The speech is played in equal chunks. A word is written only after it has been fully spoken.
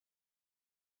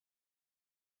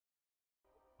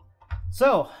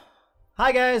So,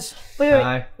 hi guys. Wait,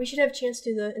 Hi. we should have Chance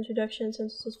do the introduction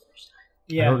since it's his first time.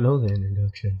 Yeah. I don't know the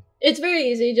introduction. It's very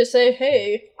easy. Just say,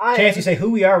 "Hey, Chance, you say who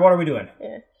we are. What are we doing?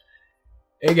 Yeah.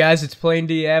 Hey guys, it's Plan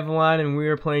D Avalon, and we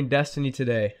are playing Destiny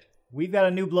today. We've got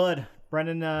a new blood.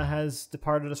 Brendan has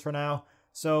departed us for now,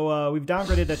 so we've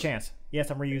downgraded to Chance. Yes,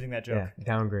 I'm reusing that joke.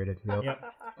 Yeah, downgraded. Nope.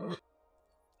 Yep.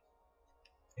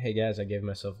 Hey guys, I gave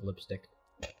myself lipstick.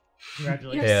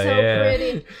 Congratulations. You're Hell so yeah.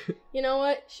 pretty." You know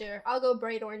what? Sure, I'll go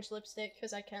bright orange lipstick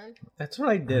because I can. That's what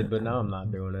I did, but now I'm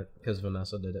not doing it because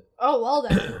Vanessa did it. Oh well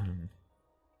then.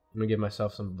 I'm gonna give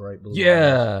myself some bright blue.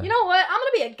 Yeah. You know what? I'm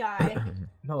gonna be a guy. eyes.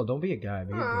 No, don't be a guy.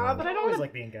 Be a Aw, girl. but I I don't always wanna,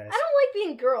 like being guys. I don't like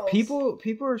being girls.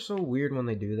 People are so weird when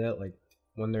they do that. Like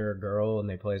when they're a girl and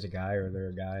they play as a guy, or they're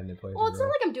a guy and they play as Well, a it's girl.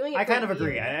 not like I'm doing it. I for kind of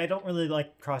agree. you. I don't really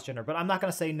like cross gender, but I'm not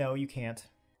gonna say no. You can't.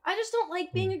 I just don't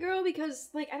like being a girl because,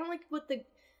 like, I don't like what the.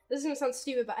 This is gonna sound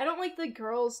stupid, but I don't like the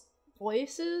girls'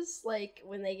 voices. Like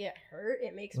when they get hurt,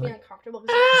 it makes me uncomfortable.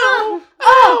 Ow!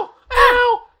 Ow!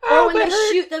 Ow! Or when they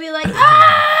shoot, they'll be like,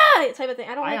 ah! Type of thing.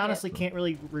 I don't like I honestly can't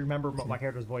really remember what my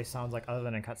character's voice sounds like other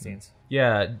than in cutscenes.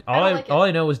 Yeah, don't all like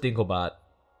I know is Dinklebot.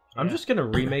 I'm Yeah. just gonna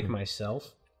remake myself.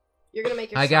 it. You're gonna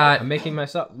make yourself. I got. I'm making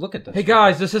myself. Look at this. Hey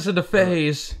guys, this isn't a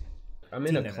phase. I'm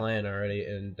in a Tina. clan already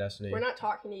in Destiny. We're not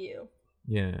talking to you.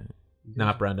 Yeah,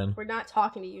 not Brendan. We're not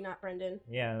talking to you, not Brendan.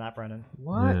 Yeah, not Brendan.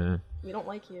 What? Yeah. We don't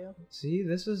like you. See,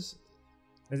 this is.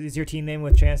 Is your team name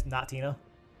with Chance not Tina?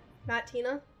 Not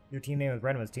Tina. Your team name with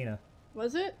Brendan was Tina.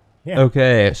 Was it? Yeah.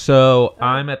 Okay, so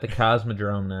I'm at the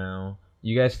Cosmodrome now.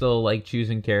 You guys still like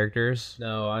choosing characters?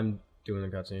 No, I'm doing the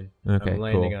cutscene. Okay, I'm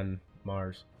landing cool. on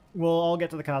Mars. We'll all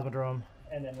get to the Cosmodrome,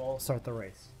 and then we'll start the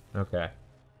race. Okay.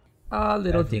 Ah,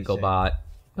 little Everything. Dinklebot.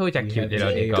 Oh, it's a We cute have little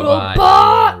to take Dinklebot.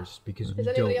 Mars because we Does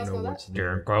anybody don't else know know what's that?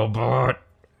 there. Dinklebot.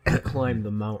 Climb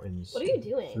the mountains. What are you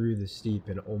doing? Through the steep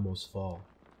and almost fall.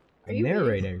 Are I'm you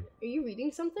narrating. Are you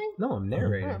reading something? No, I'm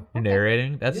narrating. Oh, You're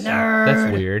narrating? That's Nerd.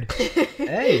 that's weird.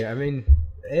 Hey, I mean,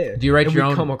 hey. Do you write and your we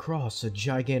own- come across a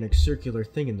gigantic circular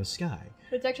thing in the sky.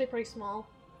 It's actually pretty small.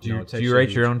 Do you, No, it's do you actually write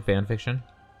your huge. own fan fiction?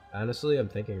 Honestly, I'm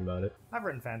thinking about it. I've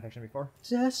written fanfiction before.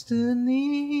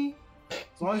 Destiny.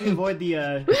 As long as you avoid the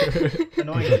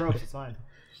annoying tropes, it's fine.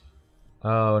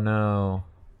 Oh no,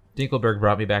 Dinkelberg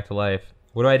brought me back to life.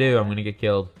 What do I do? I'm gonna get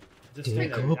killed. Just stay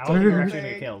there. I don't think Dinklebot. you're actually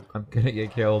gonna get killed. I'm gonna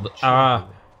get killed. Ah,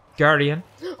 Guardian,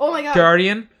 Oh my god.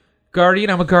 Guardian, Guardian.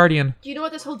 I'm a Guardian. Do you know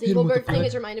what this whole Hit him with Dinklebot the thing pen.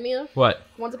 is reminding me of? What?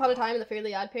 Once upon a time in the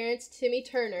Fairly Odd Parents, Timmy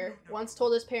Turner once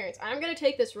told his parents, "I'm gonna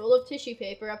take this roll of tissue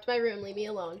paper up to my room, leave me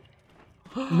alone."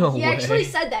 No He way. actually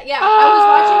said that, yeah. I was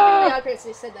watching Fairly Odd Parents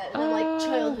and he said that, and I'm like,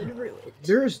 childhood ruined.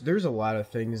 There's a lot of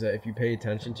things that if you pay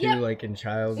attention to, Yep. like in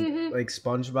child, Mhm. like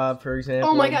SpongeBob, for example.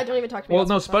 Oh my god, don't even talk to me Well,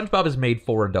 about no, SpongeBob. SpongeBob is made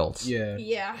for adults. Yeah.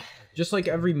 Yeah. Just like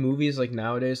every movie is like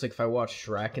nowadays, like if I watch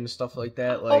Shrek and stuff like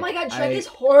that, like Oh my god, Shrek is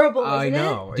horrible, isn't I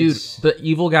know, Dude, it's- the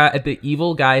evil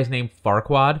guy is named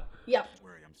Farquaad. it? Yep.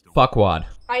 Fuckwad.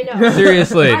 I know.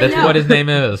 Seriously, I that's know. what his name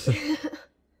is.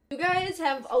 You guys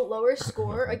have a lower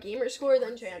score, a gamer score,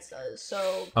 than Chance does,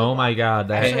 so... Oh my god,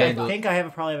 that Actually, Hey, I think I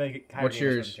have probably a higher What's gamer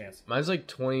score yours? than Chance. Mine's like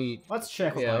 20. Let's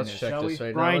check what Yeah, mine let's is, check shall this we?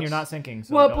 right now. Brian, you're Let's- not syncing,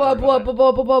 so Whoop, don't whoop, worry whoop, about it.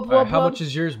 whoop, whoop, whoop, Alright, how whoop. much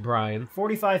is yours, Brian?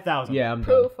 45,000. Yeah, I'm done.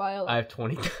 Profile. I have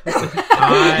 20.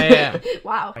 yeah.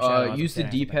 Wow. Actually, I was Use the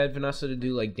saying, D-pad, Vanessa, to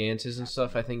do like dances and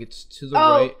stuff. I think it's to the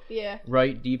Oh, right. yeah.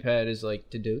 Right D-pad is like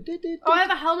to do. Oh, I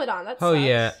have a helmet on, that Oh sucks.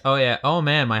 yeah. Oh yeah. Oh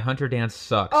man, my hunter dance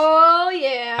sucks. Oh,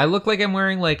 yeah. I look like I'm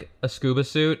wearing like a scuba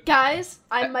suit. Guys,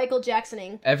 I'm Michael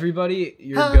Jacksoning. Everybody,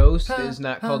 your ghost is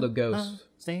not called a ghost.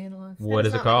 Staying alive. What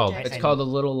is That's it not called? Michael It's Jackson. called a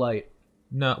little light.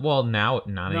 No, well now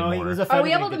not No, anymore. he was a Are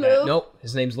we able to move? Nope,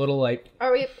 his name's Little Light.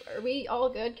 Are we all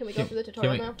good? Can we go through the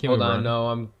tutorial now? Can Hold we on, run? no,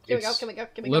 I'm. Here we go, it's- can we go,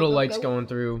 can we go, Little go, Light's go. going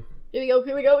through. Here we go,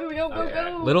 here we go, here we go, go, Okay.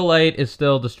 go. Little Light is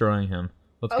still destroying him.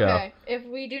 Let's Okay, if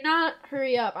we do not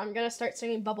hurry up, I'm gonna start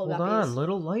singing Bubble Hold Guppies. on,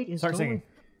 Little Light is Start going. singing.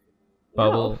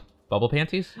 go. Bubble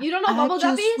panties? You don't know Bubble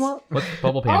Guppies? What's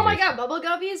bubble panties? Oh my god, Bubble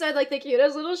Guppies are like the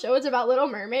cutest little show. It's about little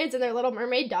mermaids and their little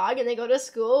mermaid dog, and they go to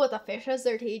school with a fish as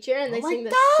their teacher, and they sing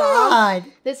this song.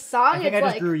 This song, I think it's I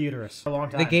just like... grew a uterus for a long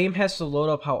time. The game has to load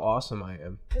up how awesome I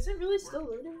am. Is it really still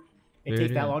loading? It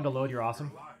takes that long to load your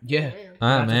awesome. Yeah.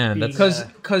 Ah Not man, just that's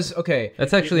being, Cause okay,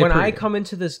 that's actually when a I pretty- come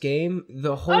into this game,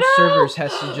 the whole Oh, no! servers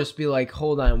has to just be like,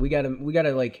 hold on, we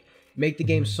gotta like make the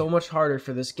game so much harder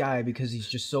for this guy because he's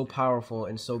just so powerful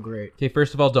and so great. Okay,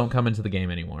 first of all, don't come into the game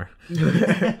anymore.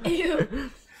 Ew.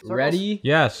 Ready,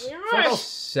 Yes. Yes.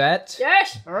 set.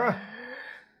 Yes.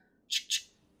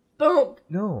 Boom.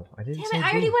 No, I didn't Damn say it!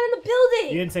 I already boom. went in the You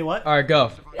building. didn't say what? All right,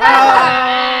 go.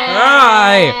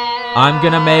 Alright! I'm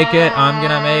gonna make it. I'm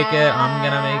gonna make it. I'm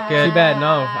gonna make it. Too bad,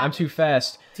 no. I'm too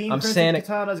fast. Team I'm Crimson Sanic.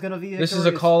 Katana is gonna be This is a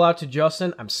victorious. call out to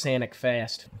Justin. I'm Sanic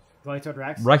fast. You want to start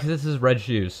Drax? Rex, this is red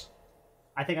shoes.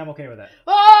 I think I'm okay with that.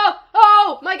 Oh!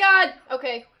 Oh my God.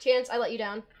 Okay, Chance, I let you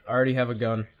down. I already have a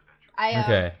gun.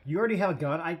 Okay. You already have a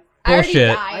gun. I already Bullshit.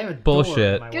 I have a died. door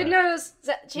Bullshit. in my Good way. news.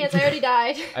 Chance, I already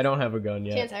died. I don't have a gun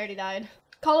yet. Chance, I already died.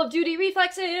 Call of Duty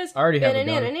reflexes. I already have a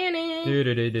gun.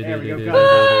 There we go, gun.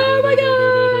 Oh my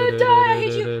God! Die! I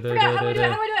hate you. Forgot how do I do it?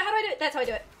 How do I do it? How do I do it? That's how I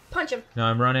do it. Punch him. Now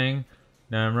I'm running.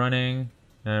 Now I'm running.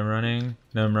 Now I'm running.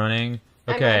 Now I'm running.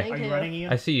 I'm Okay. running. Are you running,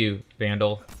 Ian? I see you,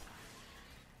 Vandal.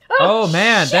 Oh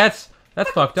man, shit. that's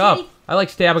fucked up. Sorry. I like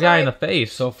stab a guy in the Sorry.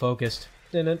 face. So focused.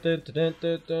 Dun, dun, dun, dun,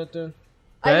 dun, dun, dun.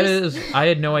 That is, I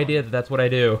had no idea that that's what I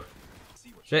do.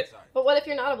 Shit. But what if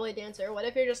you're not a blade dancer? What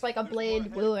if you're just like a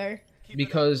blade wooer?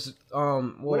 Because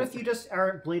What well, if you just are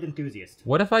a blade enthusiast?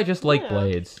 What if I just like Yeah.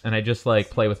 blades and I just like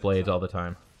play with blades all the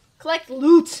time? Collect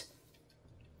loot.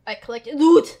 I collected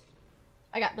loot.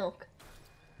 I got milk.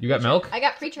 You got milk? I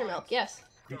got preacher milk. Yes.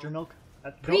 Preacher milk?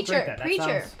 Don't Preacher. drink that.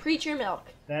 Preacher. Preacher milk.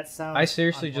 That sounds. I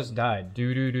seriously unpleasant. just died.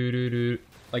 Do do do do do.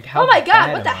 Like how? Oh my God,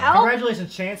 bad what the am I? hell?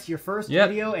 Congratulations, Chance. Your first Yep.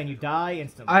 video, and you die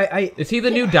instantly. I Is he the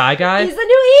new die guy? He's the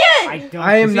new I Ian. don't.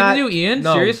 I am Is he not. the new Ian?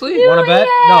 No. Seriously? New Want to bet?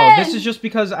 No, Ian! this is just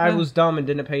because I was dumb and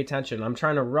didn't pay attention. I'm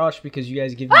trying to rush because you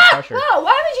guys give me Ah! pressure. Oh,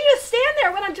 why would you just stand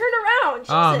there when I'm turned around?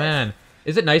 Jesus. Oh man,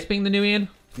 is it nice being the new Ian?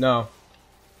 No,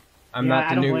 I'm Yeah, not I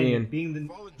the don't new blame you. Ian.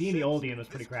 Being the old Ian was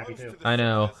pretty crappy too. I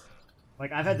know.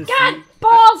 Like I've had this. God,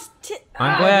 balls.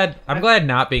 I'm glad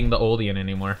not being the old Ian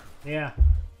anymore. Yeah.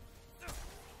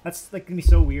 That's like gonna be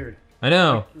so weird. I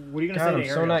know. What are you gonna God, say I'm to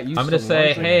so Ariel? not used I'm to gonna say,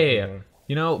 lunching hey, everything.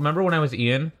 you know, remember when I was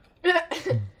Ian?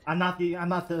 I'm not the.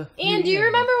 Ian, new do you Ian.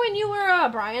 remember when you were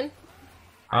Brian?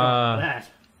 That?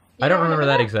 I don't remember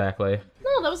that that exactly.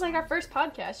 No, that was like our first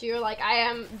podcast. You were like, I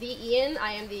am the Ian,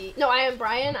 I am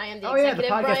Brian, I am the Oh yeah, the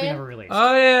executive podcast we Brian. never released.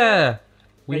 Oh yeah,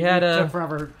 we It had took a.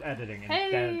 forever editing, and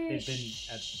Hey, then it shh.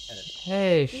 didn't edit.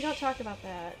 Hey, You don't talk about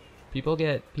that. people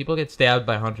get stabbed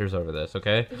by hunters over this.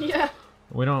 Okay, Yeah.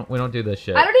 we don't do this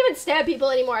shit. I don't even stab people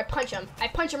anymore. I punch them. I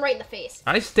punch them right in the face.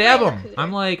 I stab Right, them. Cooter.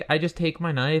 I'm like, I just take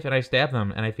my knife and I stab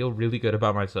them, and I feel really good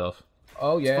about myself.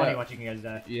 Oh It's funny yeah, watching you guys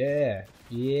die. yeah,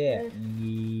 yeah,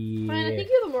 Brian, I yeah. think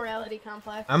you have a morality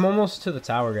complex. I'm almost to the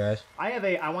tower, guys.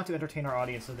 I want to entertain our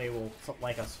audience so they will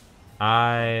like us.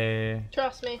 I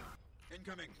Trust me.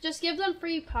 Just give them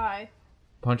free pie.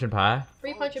 punch and pie.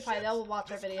 Free punch and pie. They'll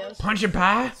watch our videos. Punch and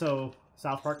pie. So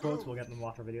South Park quotes, we'll get them to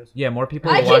watch our videos. Yeah, more people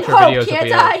I will can watch our hope, videos if can't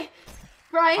we. I?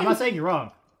 Brian. I'm not saying you're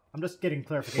wrong. I'm just getting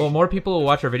clarification. Well, more people will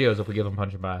watch our videos if we give them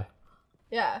punch and pie.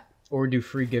 Yeah. Or do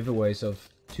free giveaways of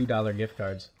 $2 gift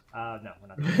cards. No, we're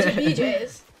not. To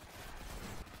BJ's.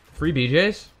 Free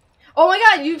BJ's? Oh my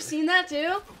God, you've seen that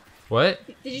too? What?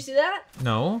 Did you see that?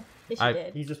 No. Yes, you I-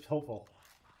 did. He's just hopeful.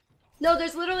 No,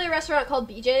 there's literally a restaurant called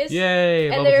BJ's. Yay!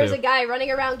 And level there's 2. a guy running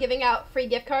around giving out free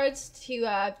gift cards to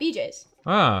BJ's.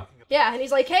 Ah. Yeah, and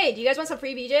he's like, hey, do you guys want some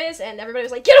free BJ's? And everybody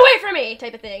was like, get away from me,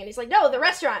 type of thing. And he's like, no, the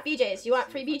restaurant, BJ's. Do you want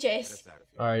free BJ's?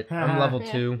 All right, I'm level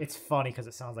Yeah. 2. It's funny because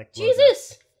it sounds like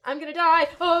Jesus! I'm gonna die.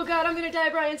 Oh God, I'm gonna die,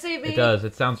 Brian, save me. It does.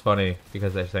 It sounds funny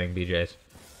because they're saying BJ's,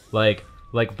 like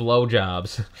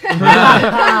blowjobs.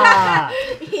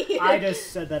 I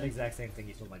just said that exact same thing.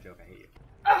 You told my joke. I hate you.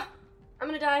 I'm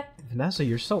gonna die. Vanessa,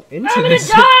 you're so into I'm gonna this.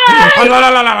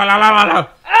 die!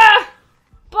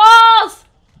 Balls!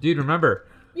 Dude, remember,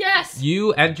 Yes!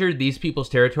 you entered these people's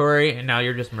territory and now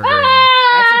you're just murdering them.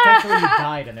 Actually, technically, you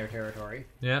died in their territory.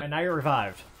 Yeah. And now you're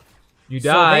revived. You So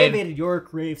they died. invaded your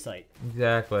grave site.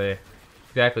 Exactly.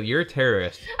 Exactly. You're a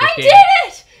terrorist. This I game- did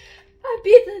it! I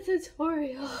beat the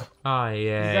tutorial. Oh,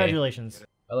 yay. Congratulations.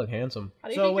 I look handsome. How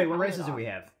do you So think wait, your what helmet races do off? we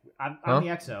have? I'm Huh? the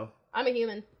EXO. I'm a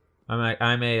human.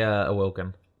 I'm a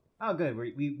awoken. Oh, good.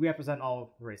 We represent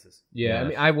all races. Yeah, I Yes.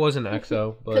 mean, I was an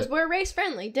EXO, Because but we're race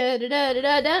friendly. Da da da da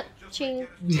da da. Ching.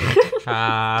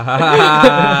 Ah.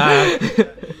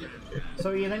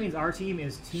 So yeah, that means our team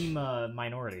is team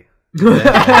minority.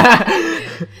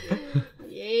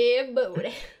 Yeah,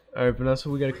 booty. all right, Vanessa,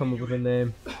 we gotta come up with a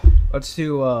name. Let's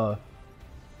do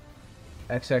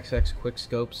XXX Quick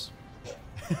Scopes.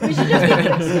 We should just be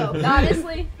quickscope,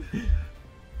 honestly.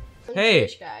 Hey,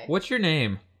 Fish guy. what's your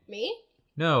name? Me?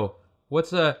 No.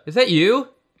 What's is that you?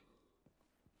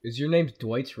 Is your name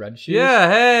Dwight's Red Shoes? Yeah,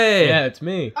 hey. Yeah, it's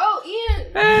me. Oh, Ian!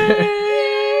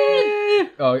 Hey.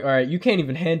 Oh, all right. You can't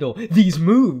even handle these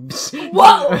moves.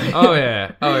 Whoa! Oh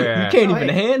yeah. Oh yeah. You can't Oh, even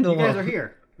hey, handle You guys them. are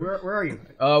here. Where are you?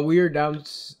 We are down.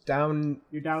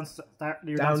 You're downstairs.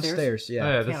 Downstairs. Oh, Yeah.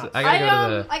 yeah, this, I gotta go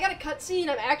to the. I got a cutscene.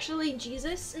 I'm actually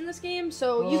Jesus in this game,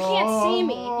 so you can't see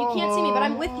me. You can't see me, but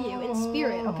I'm with you in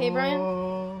spirit. Okay,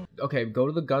 Brian? Okay, go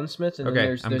to the gunsmith, and then Okay,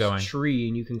 there's I'm this going. tree,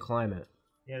 and you can climb it.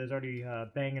 Yeah, there's already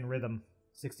Bang and Rhythm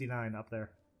 69 up there.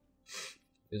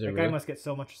 Is That it guy really? must get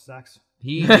so much sex.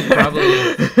 He probably.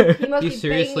 Must He be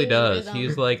seriously banging does. rhythm.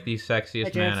 He's like the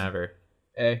sexiest Hey, man Chance. ever.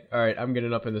 Hey, all right, I'm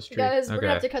getting up in this tree. Guys, we're gonna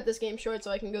Okay. have to cut this game short so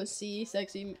I can go see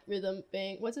Sexy Rhythm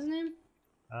Bang. What's his name?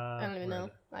 I don't even know.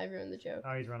 I ruined the joke.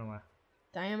 Oh, he's running away.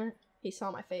 Damn it. He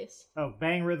saw my face. Oh,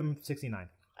 Bang Rhythm 69.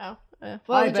 Oh. Well,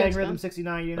 Hi, the Bang joke's Rhythm gone.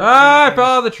 69. You know Ah, I fell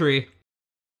out of the tree.